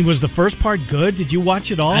 I mean, was the first part good? Did you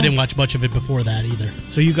watch it all? I didn't watch much of it before that either.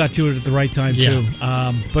 So you got to it at the right time, too.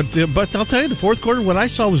 But I'll tell you, the fourth quarter, what I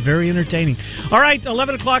saw was very entertaining. All right,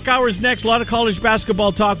 11 o'clock hours next. A lot of college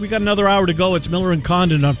basketball talk. We got another hour to go. It's Miller and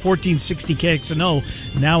Condon on 1460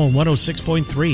 KXNO, now on 106.3.